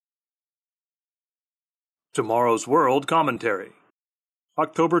Tomorrow's World Commentary,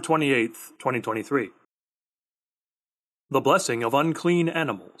 October 28, 2023. The Blessing of Unclean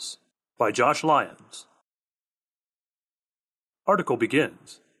Animals, by Josh Lyons. Article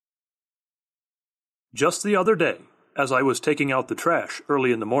begins. Just the other day, as I was taking out the trash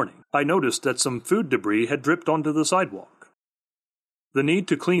early in the morning, I noticed that some food debris had dripped onto the sidewalk. The need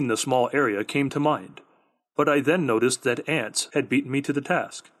to clean the small area came to mind, but I then noticed that ants had beaten me to the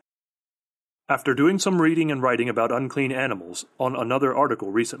task. After doing some reading and writing about unclean animals on another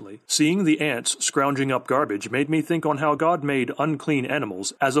article recently, seeing the ants scrounging up garbage made me think on how God made unclean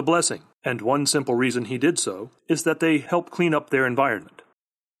animals as a blessing, and one simple reason he did so is that they help clean up their environment.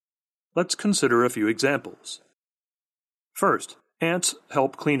 Let's consider a few examples. First, ants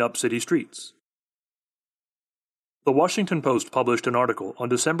help clean up city streets. The Washington Post published an article on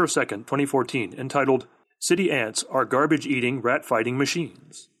December 2, 2014, entitled, "City Ants Are Garbage-Eating, Rat-Fighting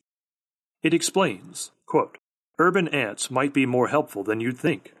Machines." It explains, quote, "Urban ants might be more helpful than you'd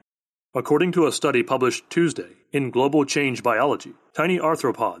think. According to a study published Tuesday in Global Change Biology, tiny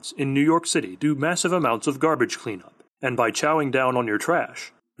arthropods in New York City do massive amounts of garbage cleanup, and by chowing down on your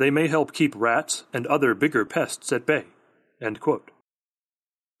trash, they may help keep rats and other bigger pests at bay." End quote.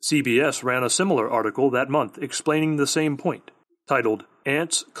 CBS ran a similar article that month explaining the same point, titled,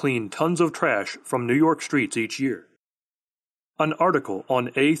 "Ants Clean Tons of Trash from New York Streets Each Year." An article on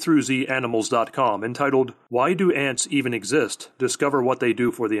A-through-Z-Animals.com entitled, "Why Do Ants Even Exist? Discover What They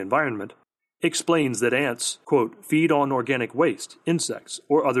Do for the Environment," explains that ants, quote, "feed on organic waste, insects,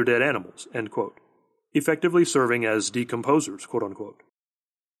 or other dead animals," end quote, effectively serving as decomposers, quote unquote.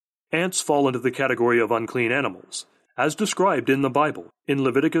 Ants fall into the category of unclean animals, as described in the Bible, in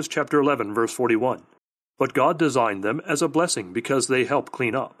Leviticus chapter 11, verse 41. But God designed them as a blessing because they help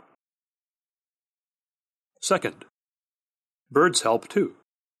clean up. Second, birds help too.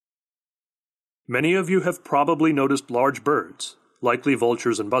 Many of you have probably noticed large birds, likely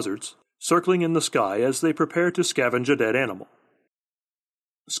vultures and buzzards, circling in the sky as they prepare to scavenge a dead animal.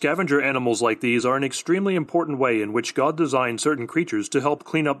 Scavenger animals like these are an extremely important way in which God designed certain creatures to help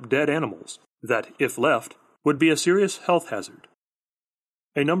clean up dead animals that, if left, would be a serious health hazard.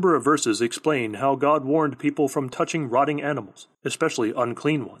 A number of verses explain how God warned people from touching rotting animals, especially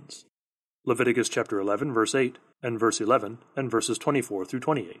unclean ones. Leviticus chapter 11, verse 8, and verse 11, and verses 24 through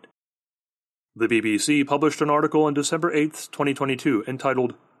 28. The BBC published an article on December 8, 2022,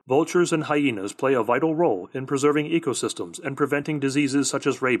 entitled, "Vultures and Hyenas Play a Vital Role in Preserving Ecosystems and Preventing Diseases Such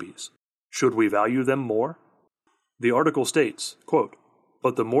as Rabies. Should we value them more?" The article states, quote,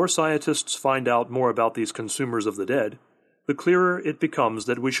 "But the more scientists find out more about these consumers of the dead, the clearer it becomes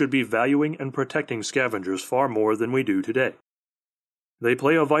that we should be valuing and protecting scavengers far more than we do today. They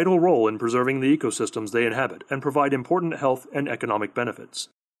play a vital role in preserving the ecosystems they inhabit and provide important health and economic benefits.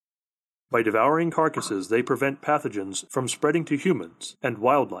 By devouring carcasses, they prevent pathogens from spreading to humans and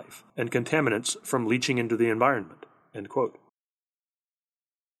wildlife and contaminants from leaching into the environment." End quote.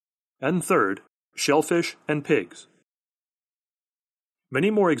 And third, shellfish and pigs.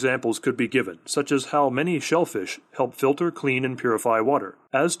 Many more examples could be given, such as how many shellfish help filter, clean, and purify water,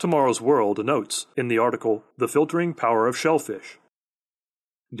 as Tomorrow's World notes in the article, "The Filtering Power of Shellfish."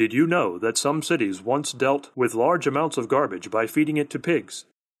 Did you know that some cities once dealt with large amounts of garbage by feeding it to pigs?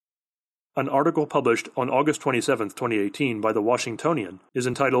 An article published on August 27, 2018 by the Washingtonian is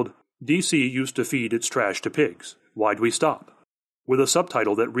entitled, "DC Used to Feed Its Trash to Pigs. Why'd We Stop?" with a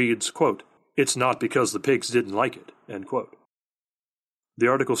subtitle that reads, quote, "It's not because the pigs didn't like it," end quote. The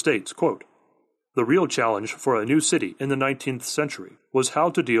article states, quote, "The real challenge for a new city in the 19th century was how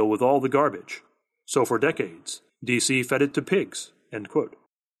to deal with all the garbage. So for decades, DC fed it to pigs," end quote.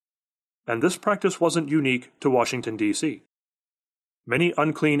 And this practice wasn't unique to Washington, D.C. Many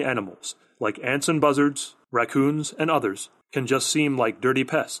unclean animals, like ants and buzzards, raccoons, and others, can just seem like dirty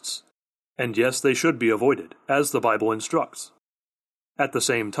pests. And yes, they should be avoided, as the Bible instructs. At the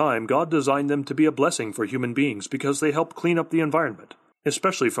same time, God designed them to be a blessing for human beings because they help clean up the environment,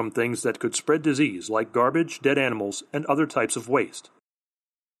 especially from things that could spread disease like garbage, dead animals, and other types of waste.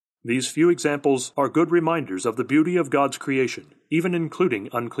 These few examples are good reminders of the beauty of God's creation, even including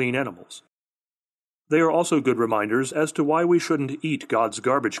unclean animals. They are also good reminders as to why we shouldn't eat God's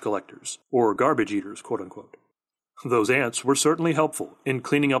garbage collectors, or garbage eaters, quote unquote. Those ants were certainly helpful in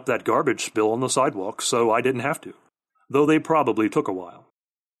cleaning up that garbage spill on the sidewalk, so I didn't have to, though they probably took a while.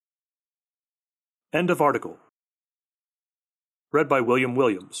 End of article. Read by William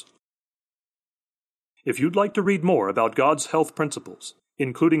Williams. If you'd like to read more about God's health principles,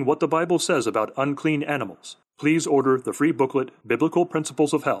 including what the Bible says about unclean animals, please order the free booklet, Biblical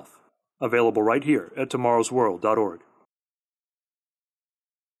Principles of Health, available right here at tomorrowsworld.org.